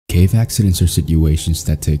Cave accidents are situations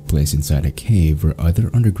that take place inside a cave or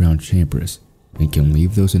other underground chambers and can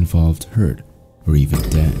leave those involved hurt or even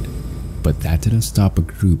dead. But that didn't stop a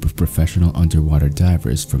group of professional underwater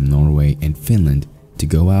divers from Norway and Finland to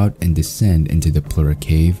go out and descend into the Plura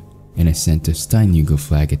Cave and ascend to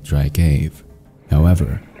Steinugleflaget dry cave.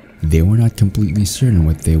 However, they were not completely certain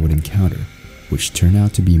what they would encounter, which turned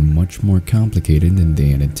out to be much more complicated than they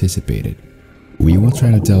had anticipated. We will try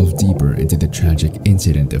to delve deeper into the tragic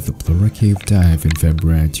incident of the Plura Cave Dive in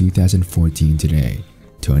February 2014 today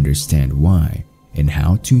to understand why and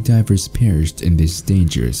how 2 divers perished in this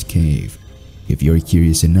dangerous cave. If you're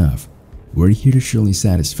curious enough, we're here to surely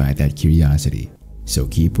satisfy that curiosity. So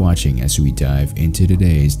keep watching as we dive into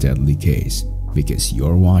today's deadly case, because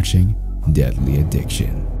you're watching Deadly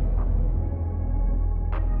Addiction.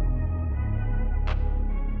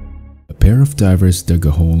 A pair of divers dug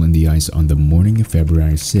a hole in the ice on the morning of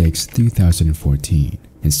February 6, 2014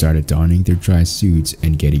 and started donning their dry suits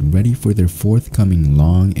and getting ready for their forthcoming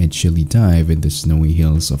long and chilly dive in the snowy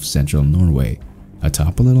hills of central Norway,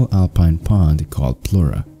 atop a little alpine pond called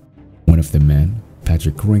Plura. One of the men,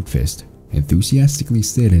 Patrick Rönnqvist, enthusiastically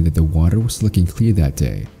stated that the water was looking clear that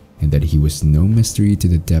day and that he was no mystery to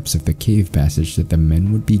the depths of the cave passage that the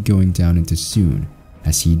men would be going down into soon,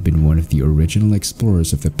 as he'd been one of the original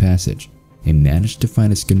explorers of the passage and managed to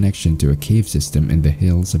find his connection to a cave system in the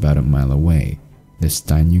hills about a mile away, the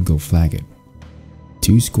Steinugleflaget.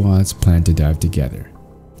 2 squads planned to dive together.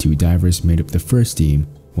 2 divers made up the first team,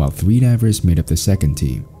 while 3 divers made up the second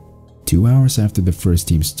team. 2 hours after the first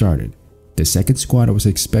team started, the second squad was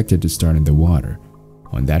expected to start in the water.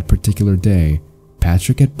 On that particular day,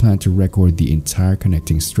 Patrick had planned to record the entire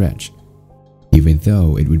connecting stretch. Even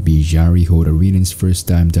though it would be Jari Hodarinen's first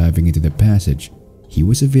time diving into the passage, he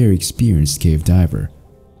was a very experienced cave diver.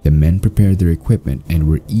 The men prepared their equipment and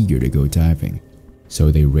were eager to go diving, so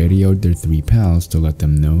they radioed their 3 pals to let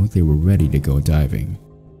them know they were ready to go diving.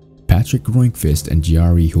 Patrick Rönnqvist and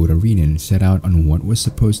Jari Hodarinen set out on what was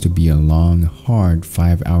supposed to be a long, hard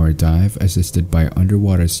 5-hour dive assisted by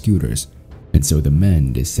underwater scooters, and so the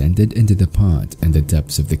men descended into the pond and the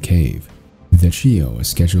depths of the cave. The trio was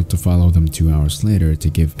scheduled to follow them 2 hours later to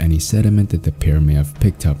give any sediment that the pair may have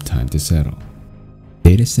picked up time to settle.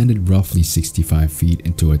 They descended roughly 65 feet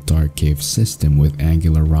into a dark cave system with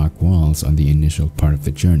angular rock walls on the initial part of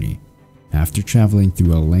the journey. After traveling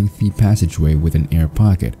through a lengthy passageway with an air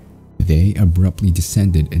pocket, they abruptly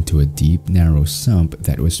descended into a deep, narrow sump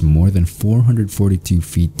that was more than 442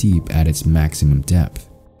 feet deep at its maximum depth.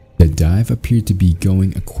 The dive appeared to be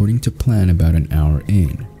going according to plan about an hour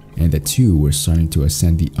in, and the 2 were starting to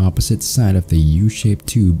ascend the opposite side of the U-shaped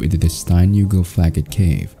tube into the Steinugleflaget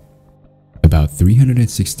cave. About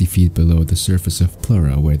 360 feet below the surface of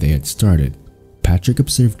Plura where they had started, Patrick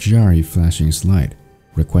observed Jari flashing his light,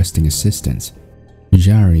 requesting assistance.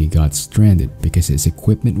 Jari got stranded because his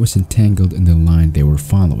equipment was entangled in the line they were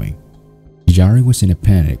following. Jari was in a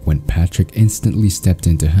panic when Patrick instantly stepped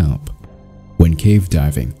in to help. When cave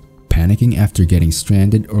diving, panicking after getting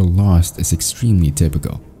stranded or lost is extremely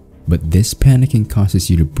typical, but this panicking causes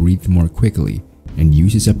you to breathe more quickly and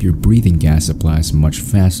uses up your breathing gas supplies much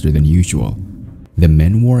faster than usual. The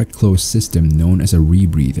men wore a closed system known as a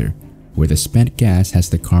rebreather, where the spent gas has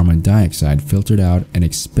the carbon dioxide filtered out and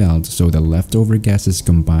expelled so the leftover gas is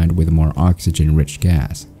combined with more oxygen-rich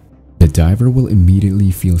gas. The diver will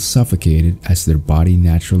immediately feel suffocated as their body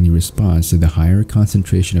naturally responds to the higher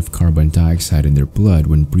concentration of carbon dioxide in their blood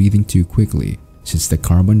when breathing too quickly, since the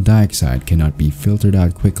carbon dioxide cannot be filtered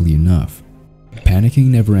out quickly enough. Panicking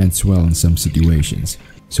never ends well in some situations,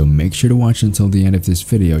 so make sure to watch until the end of this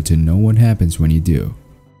video to know what happens when you do.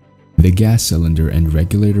 The gas cylinder and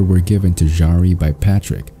regulator were given to Jari by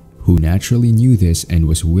Patrick, who naturally knew this and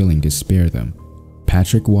was willing to spare them.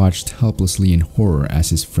 Patrick watched helplessly in horror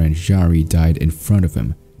as his friend Jari died in front of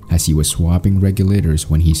him as he was swapping regulators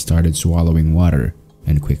when he started swallowing water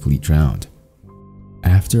and quickly drowned.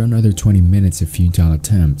 After another 20 minutes of futile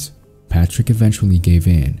attempts, Patrick eventually gave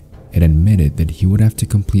in and admitted that he would have to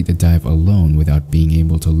complete the dive alone without being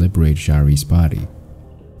able to liberate Jari's body.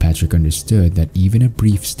 Patrick understood that even a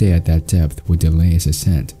brief stay at that depth would delay his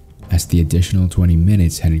ascent, as the additional 20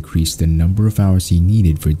 minutes had increased the number of hours he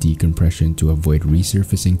needed for decompression to avoid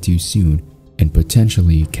resurfacing too soon and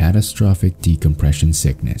potentially catastrophic decompression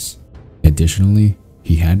sickness. Additionally,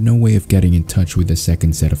 he had no way of getting in touch with the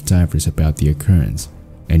second set of divers about the occurrence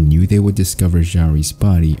and knew they would discover Jari's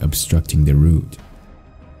body obstructing the route.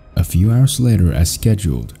 A few hours later, as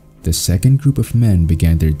scheduled, the second group of men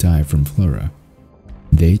began their dive from Plura.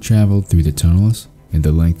 They traveled through the tunnels and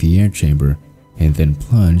the lengthy air chamber and then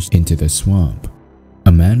plunged into the swamp.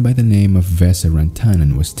 A man by the name of Vesa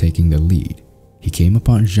Rantanen was taking the lead. He came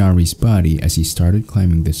upon Jari's body as he started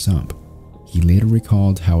climbing the sump. He later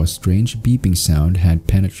recalled how a strange beeping sound had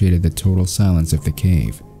penetrated the total silence of the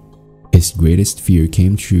cave. His greatest fear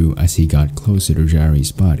came true as he got closer to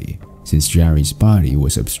Jari's body, since Jari's body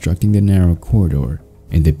was obstructing the narrow corridor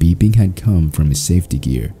and the beeping had come from his safety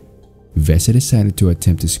gear. Vesa decided to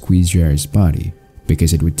attempt to squeeze Jari's body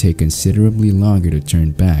because it would take considerably longer to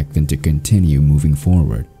turn back than to continue moving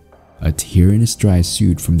forward. A tear in his dry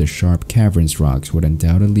suit from the sharp caverns rocks would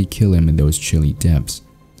undoubtedly kill him in those chilly depths,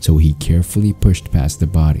 so he carefully pushed past the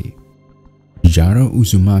body. Jaro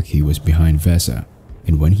Uzumaki was behind Vesa,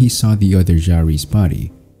 and when he saw the other Jari's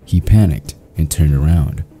body, he panicked and turned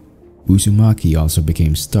around. Uzumaki also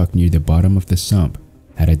became stuck near the bottom of the sump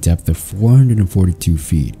at a depth of 442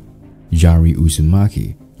 feet. Jari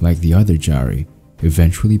Uzumaki, like the other Jari,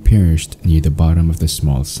 eventually perished near the bottom of the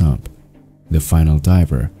small sump. The final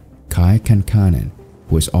diver, Kai Kankanen,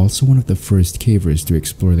 was also one of the first cavers to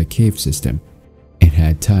explore the cave system and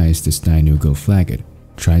had ties to Steinugleflaget,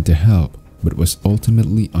 tried to help but was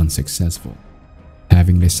ultimately unsuccessful.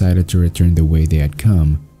 Having decided to return the way they had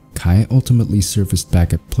come, Kai ultimately surfaced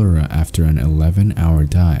back at Plura after an 11-hour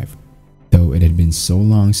dive, though it had been so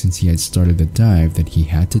long since he had started the dive that he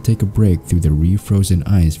had to take a break through the refrozen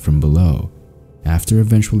ice from below. After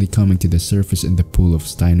eventually coming to the surface in the pool of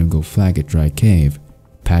Steinugleflaget dry cave,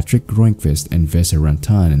 Patrick Groenquist and Vesa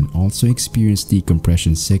Rantanen also experienced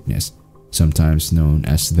decompression sickness, sometimes known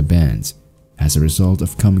as the bends, as a result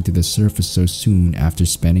of coming to the surface so soon after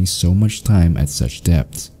spending so much time at such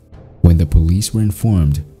depths. When the police were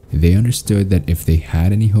informed, they understood that if they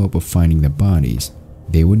had any hope of finding the bodies,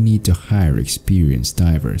 they would need to hire experienced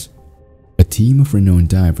divers. A team of renowned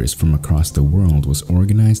divers from across the world was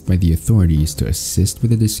organized by the authorities to assist with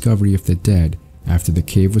the discovery of the dead after the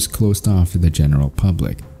cave was closed off to the general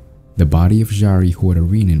public. The body of Jari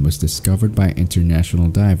Huorarinen was discovered by international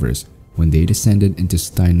divers when they descended into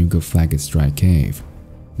Steinugleflaget's dry cave.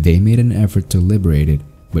 They made an effort to liberate it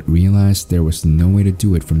but realized there was no way to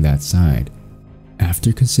do it from that side.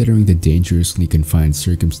 After considering the dangerously confined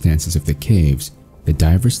circumstances of the caves, the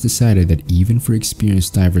divers decided that even for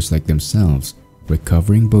experienced divers like themselves,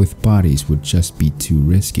 recovering both bodies would just be too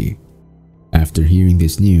risky. After hearing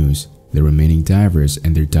this news, the remaining divers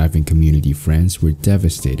and their diving community friends were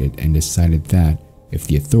devastated and decided that if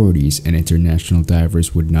the authorities and international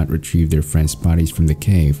divers would not retrieve their friends' bodies from the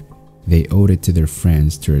cave, they owed it to their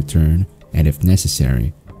friends to return and, if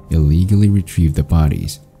necessary, illegally retrieve the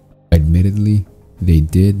bodies. Admittedly, they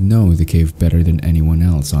did know the cave better than anyone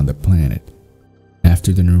else on the planet.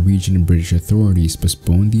 After the Norwegian and British authorities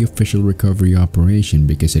postponed the official recovery operation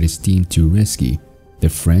because it is deemed too risky, the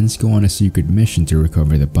friends go on a secret mission to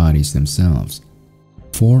recover the bodies themselves.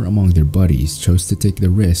 4 among their buddies chose to take the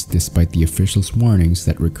risk despite the officials' warnings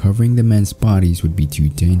that recovering the men's bodies would be too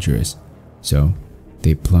dangerous, so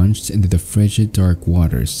they plunged into the frigid dark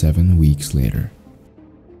waters 7 weeks later.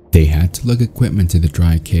 They had to lug equipment to the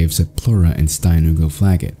dry caves at Plura and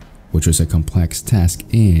Steinugleflaget, which was a complex task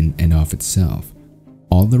in and of itself.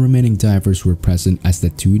 All the remaining divers were present as the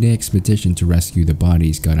 2-day expedition to rescue the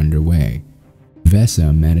bodies got underway.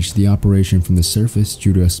 Vesa managed the operation from the surface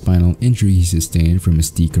due to a spinal injury he sustained from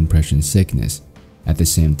his decompression sickness. At the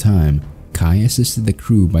same time, Kai assisted the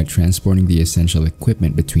crew by transporting the essential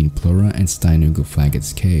equipment between Plura and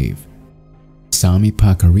Steinugleflaget's cave. Sami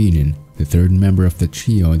Pakarinen, the third member of the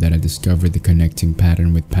trio that had discovered the connecting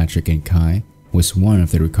pattern with Patrick and Kai, was one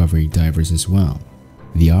of the recovery divers as well.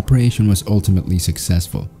 The operation was ultimately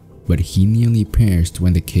successful, but he nearly perished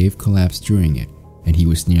when the cave collapsed during it, and he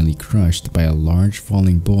was nearly crushed by a large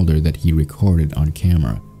falling boulder that he recorded on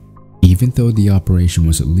camera. Even though the operation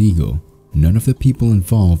was illegal, none of the people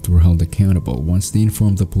involved were held accountable once they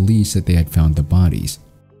informed the police that they had found the bodies.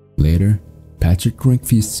 Later, Patrick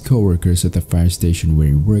Groenquist's co-workers at the fire station where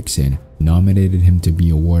he works in nominated him to be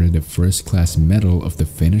awarded a first-class medal of the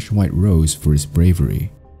Finnish White Rose for his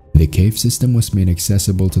bravery. The cave system was made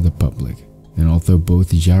accessible to the public, and although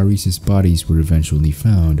both Jari's bodies were eventually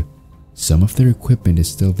found, some of their equipment is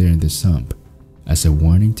still there in the sump, as a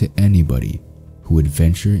warning to anybody who would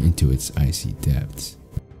venture into its icy depths.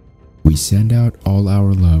 We send out all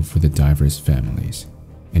our love for the divers' families,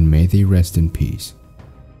 and may they rest in peace.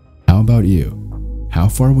 How about you? How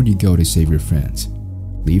far would you go to save your friends?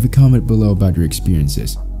 Leave a comment below about your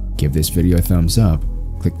experiences, give this video a thumbs up,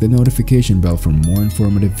 click the notification bell for more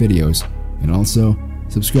informative videos, and also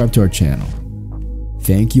subscribe to our channel.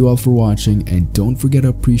 Thank you all for watching, and don't forget to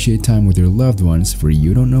appreciate time with your loved ones, for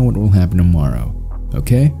you don't know what will happen tomorrow.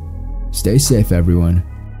 Okay? Stay safe, everyone.